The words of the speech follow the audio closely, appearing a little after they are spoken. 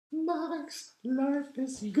Mareks life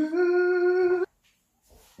is good.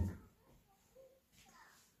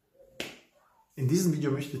 In diesem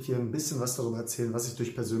Video möchte ich dir ein bisschen was darüber erzählen, was ich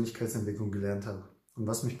durch Persönlichkeitsentwicklung gelernt habe und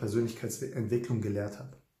was mich Persönlichkeitsentwicklung gelehrt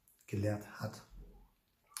hat.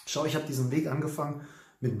 Schau, ich habe diesen Weg angefangen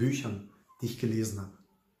mit Büchern, die ich gelesen habe.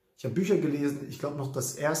 Ich habe Bücher gelesen, ich glaube noch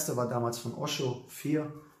das erste war damals von Osho, 4,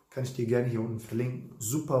 kann ich dir gerne hier unten verlinken.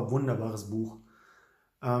 Super, wunderbares Buch.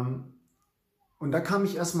 Und da kam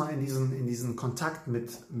ich erstmal in diesen Kontakt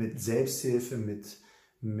mit Selbsthilfe, mit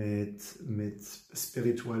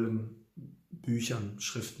spirituellen Büchern,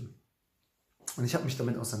 Schriften. Und ich habe mich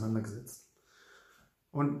damit auseinandergesetzt.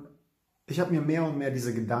 Und ich habe mir mehr und mehr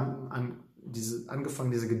diese Gedanken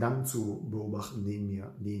angefangen, diese Gedanken zu beobachten, die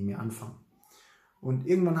in mir anfangen. Und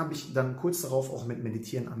irgendwann habe ich dann kurz darauf auch mit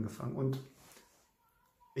Meditieren angefangen. Und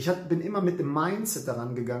ich bin immer mit dem Mindset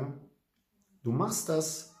daran gegangen, du machst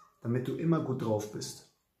das, damit du immer gut drauf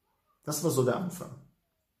bist. Das war so der Anfang.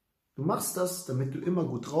 Du machst das, damit du immer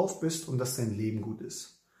gut drauf bist und dass dein Leben gut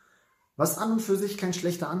ist. Was an und für sich kein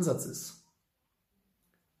schlechter Ansatz ist.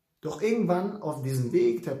 Doch irgendwann auf diesem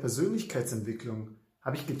Weg der Persönlichkeitsentwicklung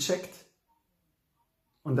habe ich gecheckt,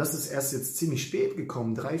 und das ist erst jetzt ziemlich spät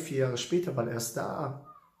gekommen, 3-4 Jahre später, weil erst da,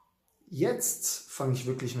 jetzt fange ich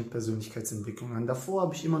wirklich mit Persönlichkeitsentwicklung an. Davor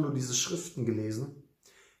habe ich immer nur diese Schriften gelesen.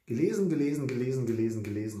 Gelesen.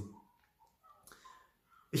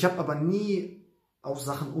 Ich habe aber nie auch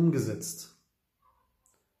Sachen umgesetzt.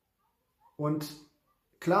 Und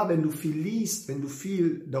klar, wenn du viel liest, wenn du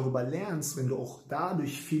viel darüber lernst, wenn du auch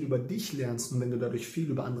dadurch viel über dich lernst und wenn du dadurch viel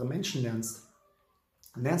über andere Menschen lernst,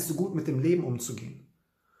 lernst du gut mit dem Leben umzugehen.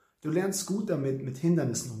 Du lernst gut damit, mit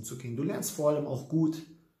Hindernissen umzugehen. Du lernst vor allem auch gut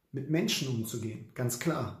mit Menschen umzugehen, ganz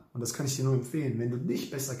klar. Und das kann ich dir nur empfehlen. Wenn du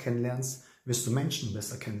dich besser kennenlernst, wirst du Menschen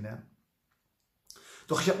besser kennenlernen.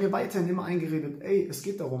 Doch ich habe mir weiterhin immer eingeredet, es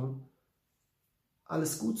geht darum,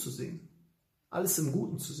 alles gut zu sehen. Alles im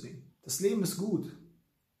Guten zu sehen. Das Leben ist gut.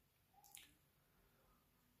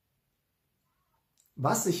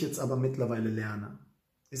 Was ich jetzt aber mittlerweile lerne,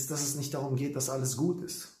 ist, dass es nicht darum geht, dass alles gut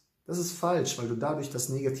ist. Das ist falsch, weil du dadurch das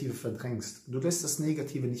Negative verdrängst. Du lässt das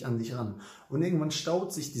Negative nicht an dich ran. Und irgendwann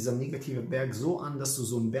staut sich dieser negative Berg so an, dass du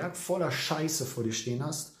so einen Berg voller Scheiße vor dir stehen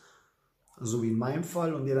hast, so wie in meinem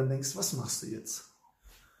Fall, und dir dann denkst, was machst du jetzt?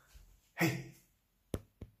 Hey,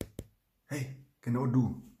 genau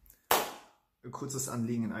du. Kurzes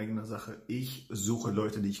Anliegen in eigener Sache. Ich suche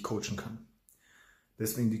Leute, die ich coachen kann.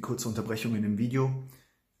 Deswegen die kurze Unterbrechung in dem Video.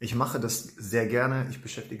 Ich mache das sehr gerne. Ich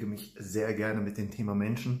beschäftige mich sehr gerne mit dem Thema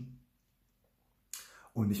Menschen.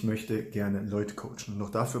 Und ich möchte gerne Leute coachen. Doch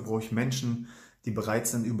dafür brauche ich Menschen, die bereit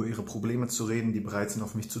sind, über ihre Probleme zu reden, die bereit sind,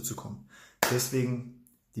 auf mich zuzukommen. Deswegen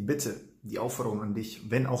die Bitte, die Aufforderung an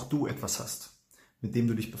dich, wenn auch du etwas hast, mit dem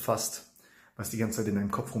du dich befasst, was die ganze Zeit in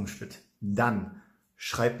deinem Kopf rumschwirrt, dann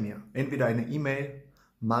schreib mir entweder eine E-Mail,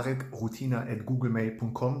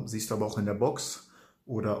 marekrutina@googlemail.com, siehst du aber auch in der Box,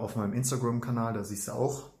 oder auf meinem Instagram-Kanal, da siehst du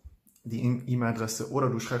auch die E-Mail-Adresse, oder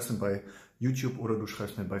du schreibst mir bei YouTube oder du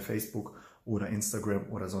schreibst mir bei Facebook oder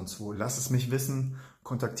Instagram oder sonst wo. Lass es mich wissen,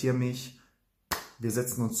 kontaktiere mich, wir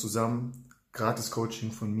setzen uns zusammen, gratis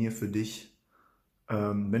Coaching von mir für dich.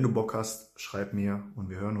 Wenn du Bock hast, schreib mir und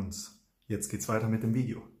wir hören uns. Jetzt geht's weiter mit dem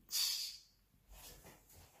Video.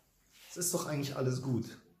 Es ist doch eigentlich alles gut.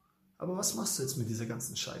 Aber was machst du jetzt mit dieser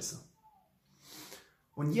ganzen Scheiße?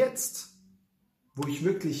 Und jetzt, wo ich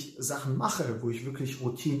wirklich Sachen mache, wo ich wirklich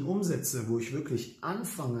Routinen umsetze, wo ich wirklich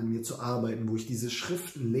anfange an mir zu arbeiten, wo ich diese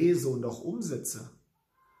Schriften lese und auch umsetze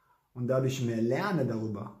und dadurch mehr lerne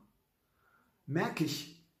darüber, merke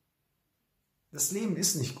ich, das Leben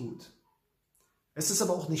ist nicht gut. Es ist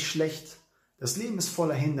aber auch nicht schlecht. Das Leben ist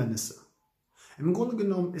voller Hindernisse. Im Grunde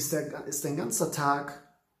genommen ist dein ganzer Tag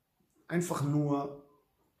einfach nur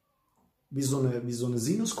wie so eine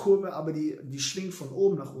Sinuskurve, aber die schwingt von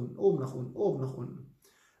oben nach unten, oben nach unten, oben nach unten.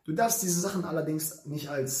 Du darfst diese Sachen allerdings nicht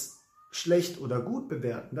als schlecht oder gut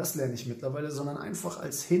bewerten, das lerne ich mittlerweile, sondern einfach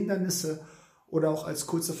als Hindernisse oder auch als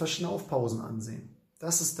kurze Verschnaufpausen ansehen.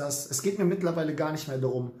 Das ist das. Es geht mir mittlerweile gar nicht mehr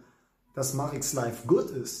darum, dass Mareks Life good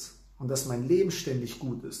ist und dass mein Leben ständig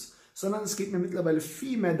gut ist, sondern es geht mir mittlerweile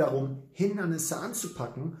viel mehr darum, Hindernisse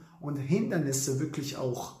anzupacken und Hindernisse wirklich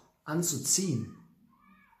auch anzuziehen.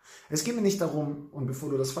 Es geht mir nicht darum, und bevor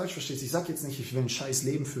du das falsch verstehst, ich sage jetzt nicht, ich will ein scheiß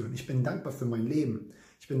Leben führen. Ich bin dankbar für mein Leben.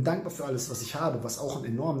 Ich bin dankbar für alles, was ich habe, was auch ein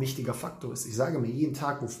enorm wichtiger Faktor ist. Ich sage mir jeden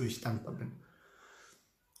Tag, wofür ich dankbar bin.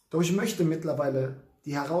 Doch ich möchte mittlerweile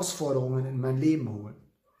die Herausforderungen in mein Leben holen.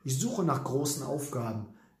 Ich suche nach großen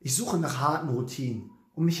Aufgaben. Ich suche nach harten Routinen,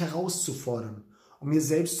 um mich herauszufordern, um mir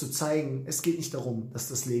selbst zu zeigen, es geht nicht darum, dass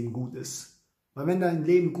das Leben gut ist. Weil wenn dein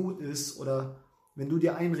Leben gut ist oder wenn du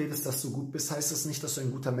dir einredest, dass du gut bist, heißt das nicht, dass du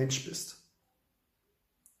ein guter Mensch bist.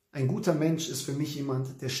 Ein guter Mensch ist für mich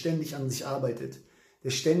jemand, der ständig an sich arbeitet, der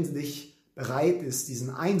ständig bereit ist, diesen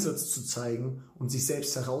Einsatz zu zeigen und sich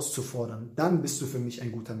selbst herauszufordern. Dann bist du für mich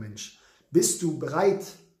ein guter Mensch. Bist du bereit,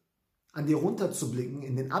 an dir runterzublicken,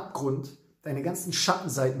 in den Abgrund, deine ganzen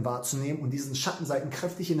Schattenseiten wahrzunehmen und diesen Schattenseiten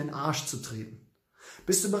kräftig in den Arsch zu treten?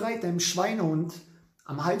 Bist du bereit, deinem Schweinehund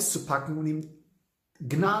am Hals zu packen und ihm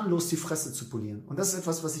gnadenlos die Fresse zu polieren? Und das ist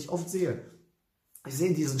etwas, was ich oft sehe. Ich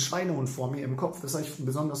sehe diesen Schweinehund vor mir im Kopf, das sage ich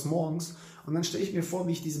besonders morgens, und dann stelle ich mir vor,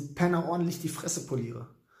 wie ich diesem Penner ordentlich die Fresse poliere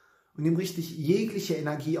und ihm richtig jegliche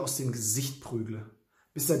Energie aus dem Gesicht prügle,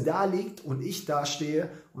 bis er da liegt und ich da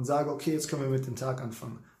stehe und sage, okay, jetzt können wir mit dem Tag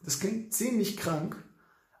anfangen. Das klingt ziemlich krank,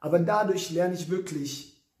 aber dadurch lerne ich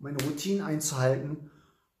wirklich, meine Routinen einzuhalten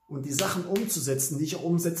und die Sachen umzusetzen, die ich auch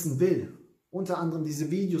umsetzen will. Unter anderem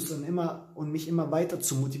diese Videos und mich immer weiter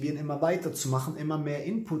zu motivieren, immer weiter zu machen, immer mehr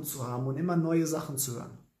Input zu haben und immer neue Sachen zu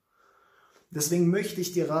hören. Deswegen möchte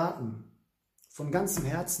ich dir raten, von ganzem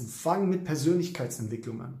Herzen, fang mit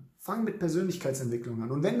Persönlichkeitsentwicklung an. Fang mit Persönlichkeitsentwicklung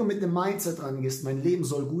an. Und wenn du mit dem Mindset rangehst, mein Leben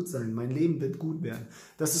soll gut sein, mein Leben wird gut werden,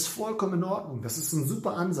 das ist vollkommen in Ordnung. Das ist ein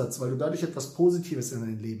super Ansatz, weil du dadurch etwas Positives in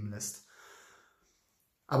dein Leben lässt.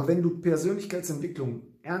 Aber wenn du Persönlichkeitsentwicklung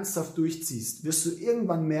ernsthaft durchziehst, wirst du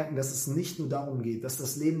irgendwann merken, dass es nicht nur darum geht, dass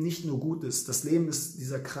das Leben nicht nur gut ist. Das Leben ist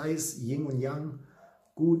dieser Kreis Yin und Yang,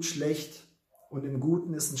 gut, schlecht, und im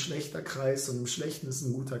Guten ist ein schlechter Kreis und im Schlechten ist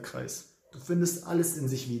ein guter Kreis. Du findest alles in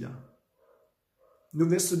sich wieder. Nur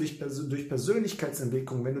wirst du durch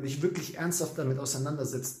Persönlichkeitsentwicklung, wenn du dich wirklich ernsthaft damit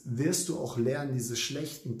auseinandersetzt, wirst du auch lernen, diese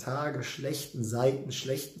schlechten Tage, schlechten Seiten,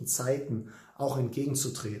 schlechten Zeiten auch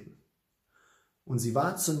entgegenzutreten und sie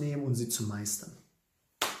wahrzunehmen und sie zu meistern.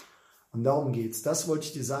 Und darum geht's. Das wollte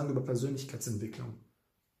ich dir sagen über Persönlichkeitsentwicklung.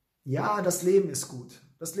 Ja, das Leben ist gut.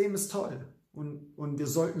 Das Leben ist toll. Und wir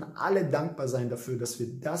sollten alle dankbar sein dafür, dass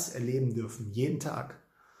wir das erleben dürfen, jeden Tag.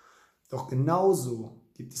 Doch genauso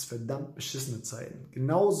gibt es verdammt beschissene Zeiten.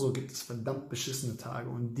 Genauso gibt es verdammt beschissene Tage.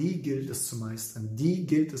 Und die gilt es zu meistern. Die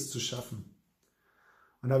gilt es zu schaffen.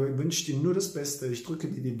 Und dabei wünsche ich dir nur das Beste. Ich drücke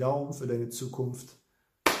dir die Daumen für deine Zukunft.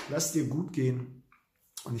 Lass dir gut gehen.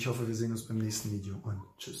 Und ich hoffe, wir sehen uns beim nächsten Video. Und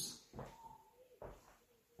tschüss.